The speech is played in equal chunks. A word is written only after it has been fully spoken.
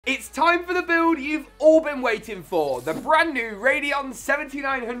It's time for the build you've all been waiting for, the brand new Radeon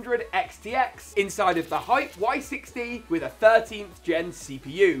 7900 XTX inside of the HYTE Y60 with a 13th gen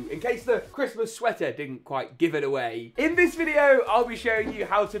CPU, in case the Christmas sweater didn't quite give it away. In this video, I'll be showing you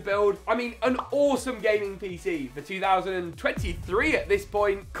how to build, an awesome gaming PC for 2023 at this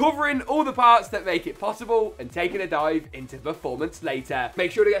point, covering all the parts that make it possible and taking a dive into performance later.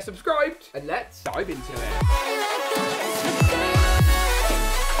 Make sure to get subscribed and let's dive into it.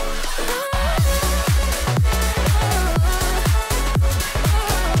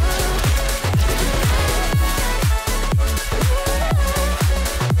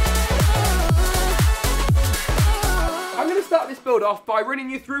 Start this build off by running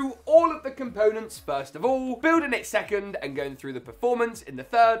you through all of the components first of all, building it second, and going through the performance in the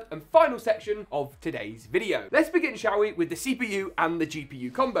third and final section of today's video. Let's begin, shall we, with the CPU and the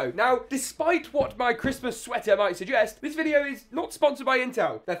GPU combo. Now, despite what my Christmas sweater might suggest, this video is not sponsored by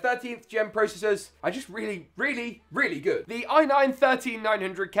Intel. Their 13th gen processors are just really good. The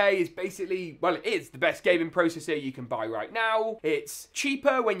i9-13900K is basically, well, it is the best gaming processor you can buy right now. It's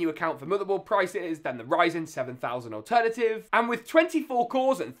cheaper when you account for motherboard prices than the Ryzen 7000 alternative. And with 24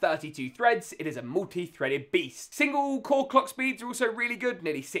 cores and 32 threads, it is a multi-threaded beast. Single core clock speeds are also really good,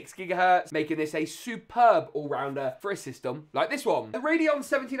 nearly 6 GHz, making this a superb all-rounder for a system like this one. The Radeon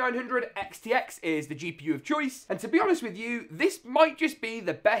 7900 XTX is the GPU of choice, and to be honest with you, this might just be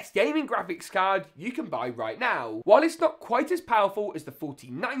the best gaming graphics card you can buy right now. While it's not quite as powerful as the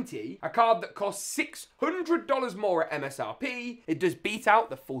 4090, a card that costs $600 more at MSRP, it does beat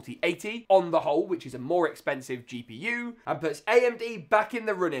out the 4080 on the whole, which is a more expensive GPU, and puts AMD back in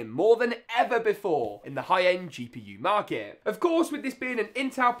the running more than ever before in the high-end GPU market. Of course, with this being an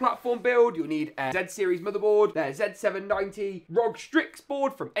Intel platform build, you'll need a Z-series motherboard. Their Z790 ROG STRIX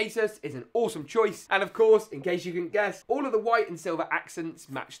board from ASUS is an awesome choice. And of course, in case you couldn't guess, all of the white and silver accents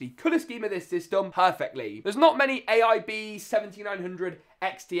match the colour scheme of this system perfectly. There's not many AIB 7900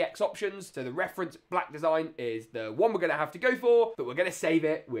 XTX options, so the reference black design is the one we're going to have to go for, but we're going to save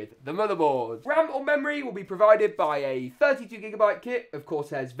it with the motherboard. RAM or memory will be provided by a 32GB kit of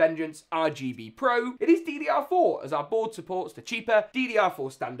Corsair's Veangeance RGB PRO. It is DDR4, as our board supports the cheaper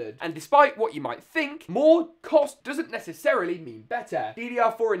DDR4 standard. And despite what you might think, more cost doesn't necessarily mean better.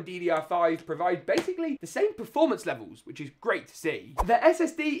 DDR4 and DDR5 provide basically the same performance levels, which is great to see. The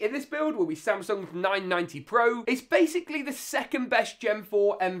SSD in this build will be Samsung's 990 Pro. It's basically the second best Gen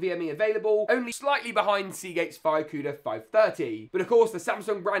 4 NVMe available, only slightly behind Seagate's FireCuda 530. But of course, the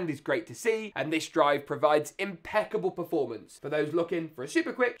Samsung brand is great to see, and this drive provides impeccable performance for those looking for a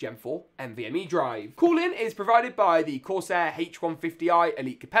super quick Gen 4 NVMe drive. Cooling is provided by the Corsair H150i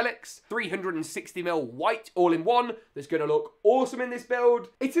Elite Capellix, 360mm white all-in-one that's going to look awesome in this build.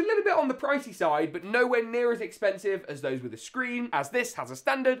 It's a little bit on the pricey side, but nowhere near as expensive as those with a screen, as this has a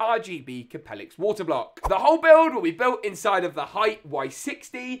standard RGB Capellix water block. The whole build will be built inside of the HYTE Y60,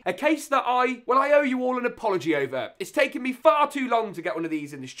 a case that I owe you all an apology over. It's taken me far too long to get one of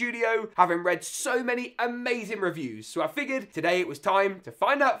these in the studio, having read so many amazing reviews, so I figured today it was time to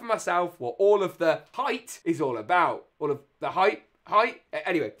find out for myself what all of the hype is all about. All of the hype?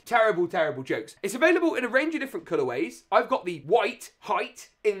 Anyway, terrible jokes. It's available in a range of different colorways. I've got the white HYTE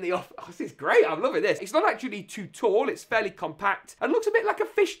in the off. Oh, this is great. I'm loving this. It's not actually too tall. It's fairly compact and looks a bit like a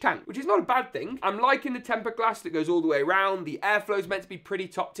fish tank, which is not a bad thing. I'm liking the tempered glass that goes all the way around. The airflow is meant to be pretty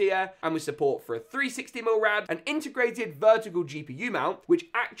top tier, and with support for a 360mm rad, an integrated vertical GPU mount, which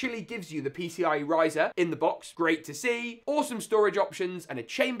actually gives you the PCIe riser in the box. Great to see. Awesome storage options and a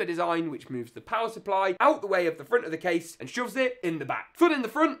chamber design which moves the power supply out the way of the front of the case and shoves it in the back. Fun in the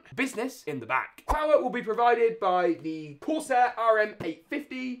front, business in the back. Power will be provided by the Corsair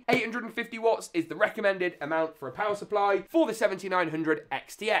RM850. 850 watts is the recommended amount for a power supply for the 7900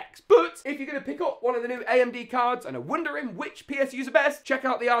 XTX. But if you're going to pick up one of the new AMD cards and are wondering which PSUs are best, check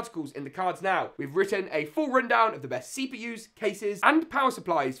out the articles in the cards now. We've written a full rundown of the best CPUs, cases, and power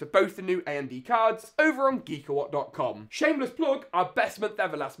supplies for both the new AMD cards over on GeekaWhat.com. Shameless plug, our best month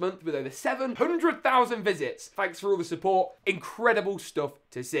ever last month with over 700,000 visits. Thanks for all the support. Incredible stuff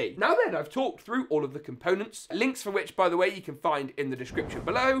to see. Now then, I've talked through all of the components, links for which, by the way, you can find in the description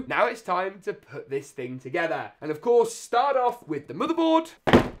below. Now it's time to put this thing together. And of course, start off with the motherboard,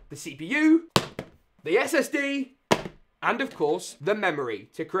 the CPU, the SSD, and of course, the memory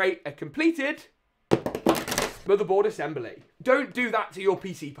to create a completed motherboard assembly. Don't do that to your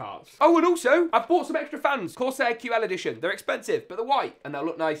PC parts. Oh, and also, I've bought some extra fans. Corsair QL edition. They're expensive, but they're white, and they'll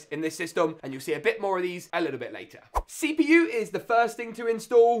look nice in this system, and you'll see a bit more of these a little bit later. CPU is the first thing to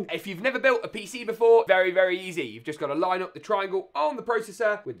install. If you've never built a PC before, very, very easy. You've just got to line up the triangle on the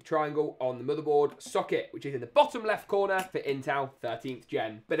processor with the triangle on the motherboard socket, which is in the bottom left corner for Intel 13th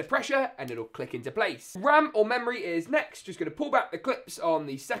Gen. Bit of pressure, and it'll click into place. RAM or memory is next. Just going to pull back the clips on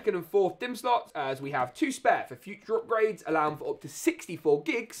the 2nd and 4th DIMM slots, as we have 2 spare for future upgrades, allowing for up to 64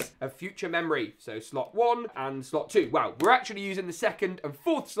 gigs of future memory. So slot 1 and slot 2. Wow, we're actually using the 2nd and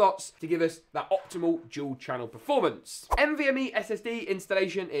 4th slots to give us that optimal dual channel performance. NVMe SSD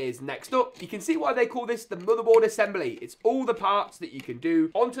installation is next up. You can see why they call this the motherboard assembly. It's all the parts that you can do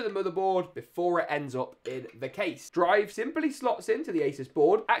onto the motherboard before it ends up in the case. Drive simply slots into the ASUS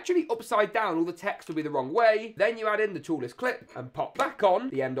board. Actually upside down, all the text will be the wrong way. Then you add in the toolless clip and pop back on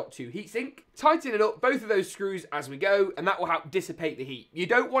the M.2 heatsink. Tighten it up both of those screws as we go, and that will help dissipate the heat. You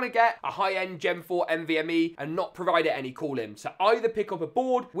don't want to get a high-end Gen 4 NVMe and not provide it any cooling. So either pick up a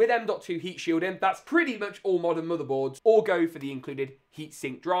board with M.2 heat shielding, that's pretty much all modern motherboards, or go for the included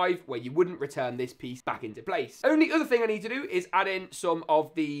heatsink drive where you wouldn't return this piece back into place. Only other thing I need to do is add in some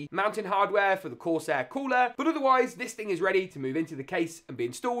of the mounting hardware for the Corsair cooler, but otherwise this thing is ready to move into the case and be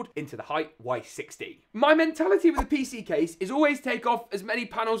installed into the HYTE Y60. My mentality with the PC case is always take off as many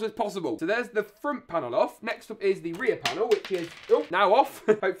panels as possible. So there's the front panel off. Next up is the rear panel, which is now off,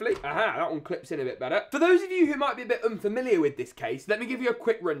 hopefully. Aha, that one clips in a bit better. For those of you who might be a bit unfamiliar with this case, let me give you a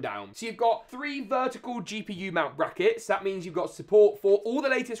quick rundown. So you've got 3 vertical GPU mount brackets. That means you've got support for all the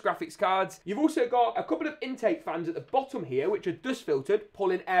latest graphics cards. You've also got a couple of intake fans at the bottom here, which are dust filtered,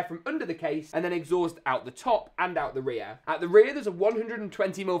 pulling air from under the case, and then exhaust out the top and out the rear. At the rear, there's a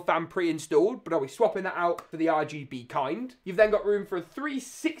 120mm fan pre-installed, but I'll be swapping that out for the RGB kind. You've then got room for a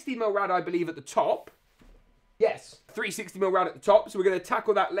 360mm rad, I believe, at the top. Yes, 360mm rad at the top, so we're going to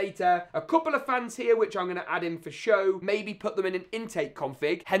tackle that later. A couple of fans here, which I'm going to add in for show, maybe put them in an intake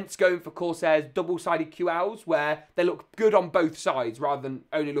config, hence going for Corsair's double-sided QLs, where they look good on both sides, rather than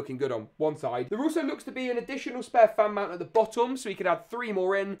only looking good on one side. There also looks to be an additional spare fan mount at the bottom, so we could add 3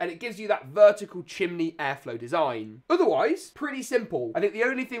 more in, and it gives you that vertical chimney airflow design. Otherwise, pretty simple. I think the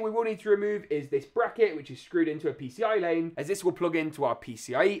only thing we will need to remove is this bracket, which is screwed into a PCI lane, as this will plug into our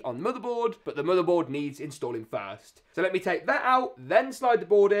PCIe on the motherboard, but the motherboard needs installing first. So let me take that out, then slide the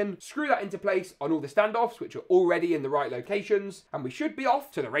board in, screw that into place on all the standoffs, which are already in the right locations, and we should be off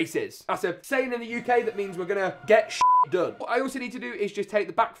to the races. That's a saying in the UK that means we're gonna get done. What I also need to do is just take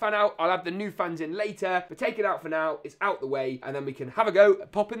the back fan out. I'll have the new fans in later, but take it out for now. It's out the way, and then we can have a go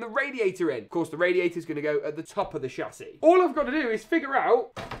at popping the radiator in. Of course, the radiator is gonna go at the top of the chassis. All I've got to do is figure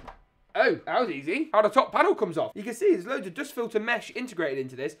out... Oh, that was easy. How the top panel comes off. You can see there's loads of dust filter mesh integrated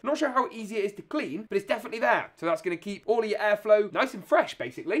into this. I'm not sure how easy it is to clean, but it's definitely there. So that's going to keep all of your airflow nice and fresh,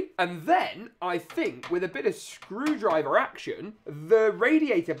 basically. And then, I think, with a bit of screwdriver action, the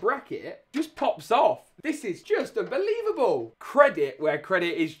radiator bracket just pops off. This is just unbelievable. Credit where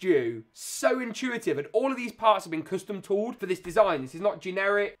credit is due. So intuitive, and all of these parts have been custom tooled for this design. This is not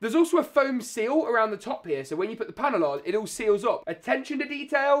generic. There's also a foam seal around the top here, so when you put the panel on, it all seals up. Attention to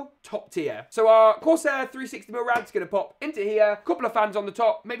detail, top tier. So our Corsair 360mm rad's gonna pop into here, a couple of fans on the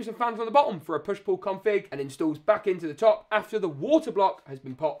top, maybe some fans on the bottom for a push-pull config, and installs back into the top after the water block has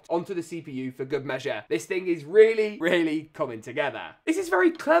been popped onto the CPU for good measure. This thing is really, really coming together. This is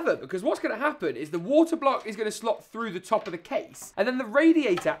very clever, because what's gonna happen is the water block is going to slot through the top of the case, and then the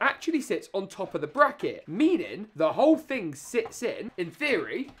radiator actually sits on top of the bracket, meaning the whole thing sits in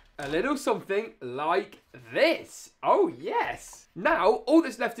theory, a little something like this. Oh yes. Now all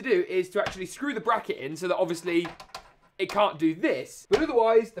that's left to do is to actually screw the bracket in, so that obviously it can't do this, but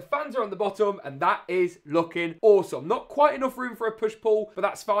otherwise the fans are on the bottom, and that is looking awesome. Not quite enough room for a push-pull, but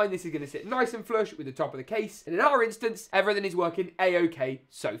that's fine. This is going to sit nice and flush with the top of the case, and in our instance, everything is working a-okay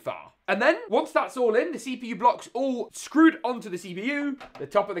so far. And then, once that's all in, the CPU block's all screwed onto the CPU, the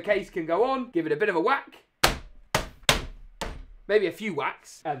top of the case can go on, give it a bit of a whack, maybe a few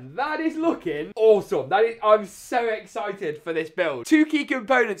whacks, and that is looking awesome. I'm so excited for this build. 2 key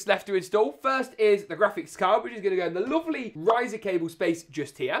components left to install. First is the graphics card, which is going to go in the lovely riser cable space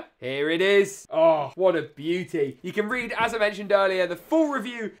just here. Here it is. Oh, what a beauty. You can read, as I mentioned earlier, the full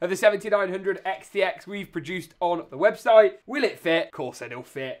review of the 7900 XTX we've produced on the website. Will it fit? Of course it'll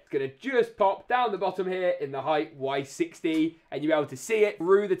fit. It's going to just pop down the bottom here in the HYTE Y60, and you'll be able to see it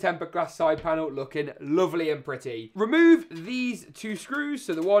through the tempered glass side panel, looking lovely and pretty. Remove these 2 screws,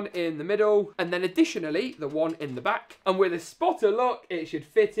 so the one in the middle, and then additionally the one in the back, and with a spotter look it should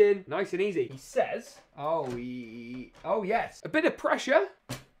fit in nice and easy. He says, oh yes, a bit of pressure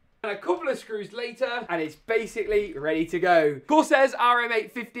And a couple of screws later, and it's basically ready to go. Corsair's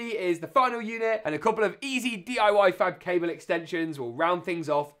RM850 is the final unit, and a couple of easy DIY fab cable extensions will round things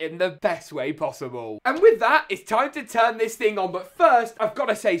off in the best way possible. And with that, it's time to turn this thing on, but first, I've got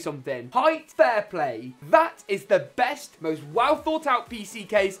to say something. HYTE Fair Play. That is the best, most well thought out PC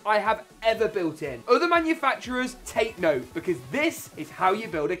case I have ever built in. Other manufacturers, take note, because this is how you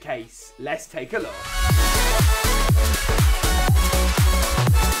build a case. Let's take a look.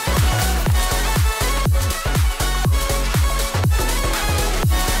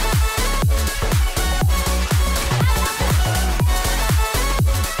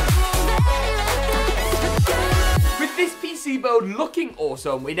 Build looking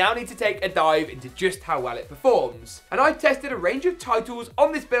awesome, we now need to take a dive into just how well it performs. And I've tested a range of titles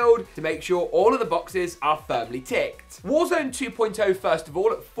on this build to make sure all of the boxes are firmly ticked. Warzone 2.0 first of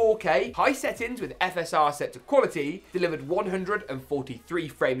all at 4K, high settings with FSR set to quality, delivered 143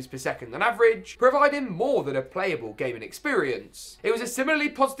 frames per second on average, providing more than a playable gaming experience. It was a similarly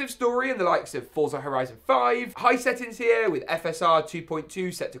positive story in the likes of Forza Horizon 5, high settings here with FSR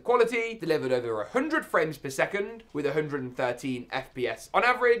 2.2 set to quality, delivered over 100 frames per second with 113 FPS on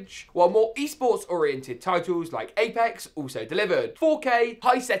average, while more esports oriented titles like Apex also delivered 4K,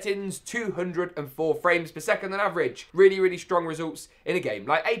 high settings, 204 frames per second on average. Really strong results in a game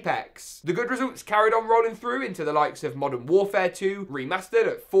like Apex. The good results carried on rolling through into the likes of Modern Warfare 2 remastered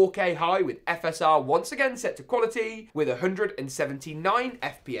at 4K high with FSR once again set to quality with 179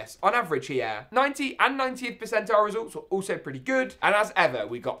 FPS on average here. 90 and 90th percentile results were also pretty good, and as ever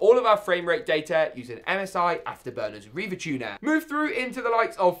we got all of our frame rate data using MSI Afterburner's Reaver Tuner. Move through into the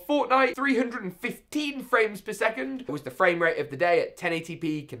likes of Fortnite, 315 frames per second was the frame rate of the day at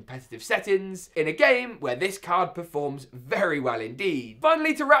 1080p competitive settings, in a game where this card performs very well indeed.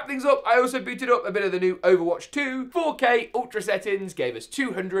 Finally, to wrap things up, I also booted up a bit of the new Overwatch 2, 4K ultra settings gave us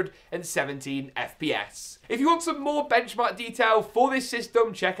 217 FPS. If you want some more benchmark detail for this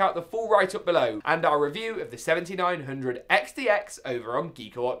system, check out the full write-up below and our review of the 7900 XTX over on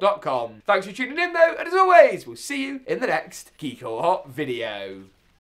GeekaWhat.com. Thanks for tuning in though, and as always, we'll see you in the next GeekaWhat video.